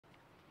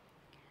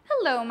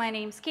Hello, my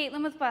name's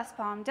Caitlin with Blessed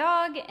Palm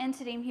Dog, and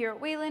today I'm here at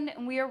Wayland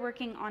and we are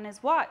working on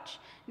his watch.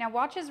 Now,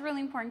 watch is a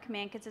really important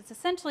command because it's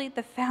essentially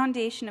the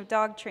foundation of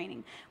dog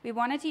training. We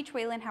want to teach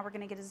Wayland how we're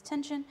going to get his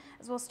attention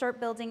as well as start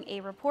building a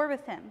rapport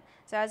with him.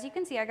 So as you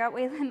can see, I got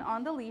Wayland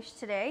on the leash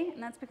today,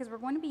 and that's because we're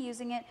going to be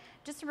using it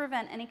just to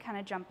prevent any kind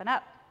of jumping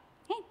up.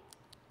 Hey.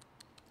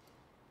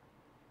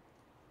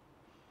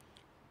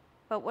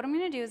 But what I'm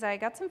going to do is I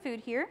got some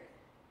food here.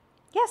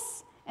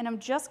 Yes. And I'm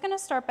just going to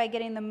start by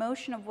getting the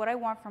motion of what I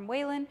want from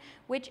Wayland,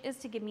 which is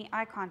to give me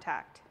eye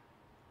contact.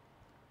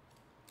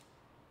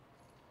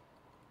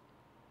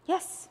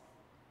 Yes.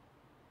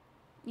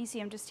 You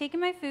see, I'm just taking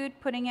my food,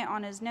 putting it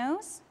on his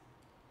nose.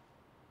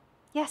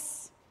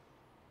 Yes.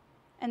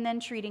 And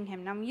then treating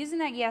him. Now I'm using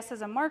that yes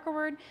as a marker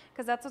word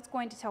because that's what's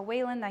going to tell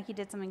Wayland that he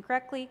did something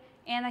correctly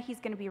and that he's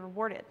going to be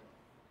rewarded.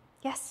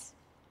 Yes.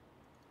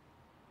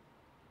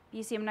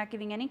 You see, I'm not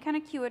giving any kind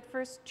of cue at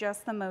first,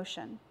 just the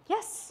motion.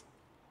 Yes.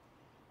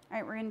 All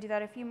right, we're going to do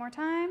that a few more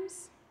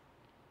times.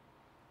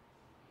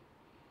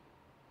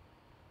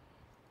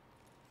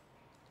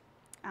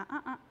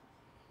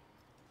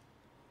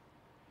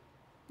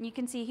 You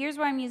can see here's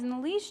why I'm using the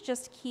leash,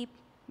 just to keep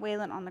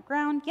Wayland on the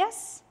ground.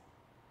 Yes.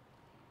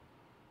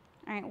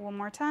 All right, one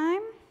more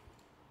time.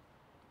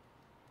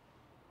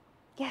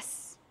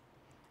 Yes.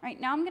 All right,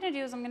 now I'm going to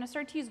do is I'm going to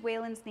start to use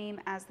Wayland's name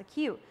as the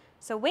cue.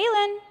 So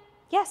Wayland,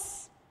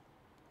 yes.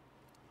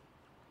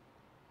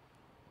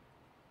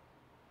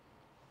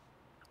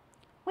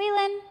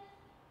 Wayland.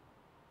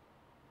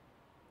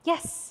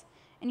 Yes.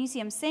 And you see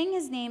I'm saying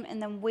his name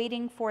and then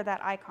waiting for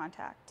that eye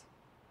contact.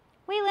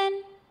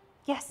 Wayland.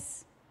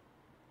 Yes.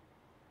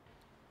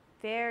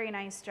 Very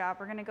nice job.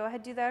 We're going to go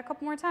ahead and do that a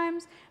couple more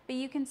times, but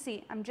you can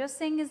see I'm just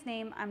saying his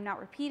name. I'm not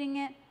repeating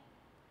it.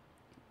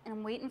 And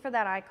I'm waiting for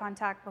that eye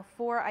contact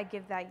before I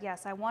give that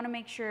yes. I want to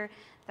make sure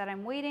that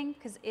I'm waiting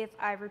because if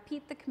I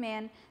repeat the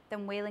command,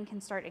 then Wayland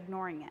can start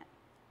ignoring it.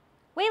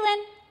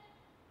 Wayland.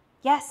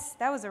 Yes,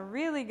 that was a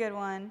really good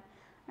one.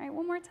 All right,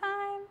 one more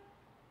time.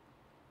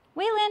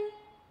 Wayland.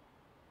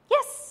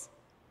 Yes.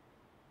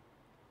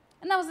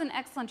 And that was an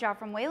excellent job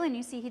from Wayland.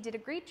 You see he did a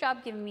great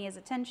job giving me his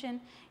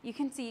attention. You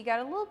can see he got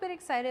a little bit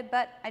excited,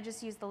 but I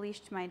just used the leash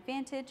to my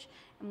advantage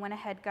and went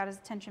ahead, got his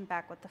attention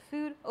back with the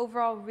food.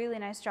 Overall, really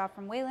nice job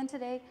from Wayland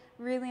today.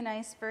 Really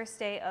nice first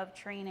day of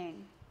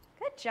training.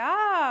 Good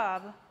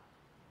job.